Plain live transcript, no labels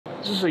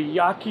This is a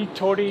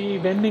yakitori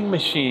vending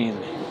machine.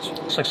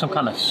 Looks like some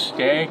kind of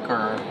steak, or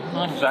I'm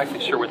not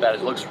exactly sure what that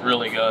is. It looks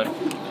really good.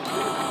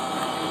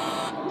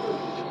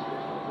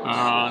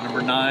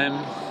 Number 9.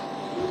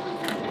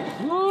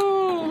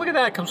 Woo, look at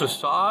that. It comes with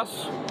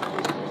sauce.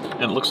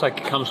 And it looks like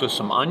it comes with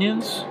some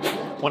onions.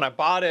 When I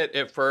bought it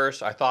at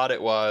first, I thought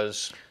it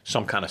was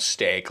some kind of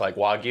steak, like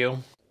Wagyu.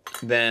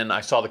 Then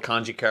I saw the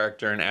kanji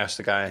character and asked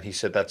the guy, and he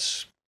said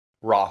that's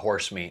raw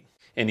horse meat.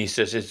 And he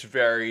says it's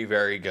very,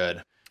 very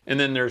good. And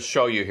then there's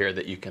shoyu here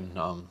that you can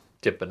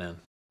dip it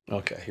in.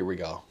 Okay, here we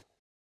go.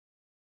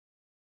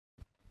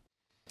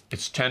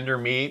 It's tender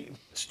meat,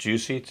 it's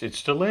juicy,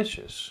 it's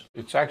delicious.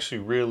 It's actually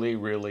really,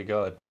 really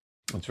good.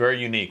 It's very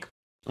unique.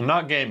 I'm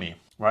not gamey,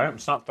 right?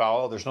 It's not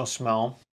foul, there's no smell.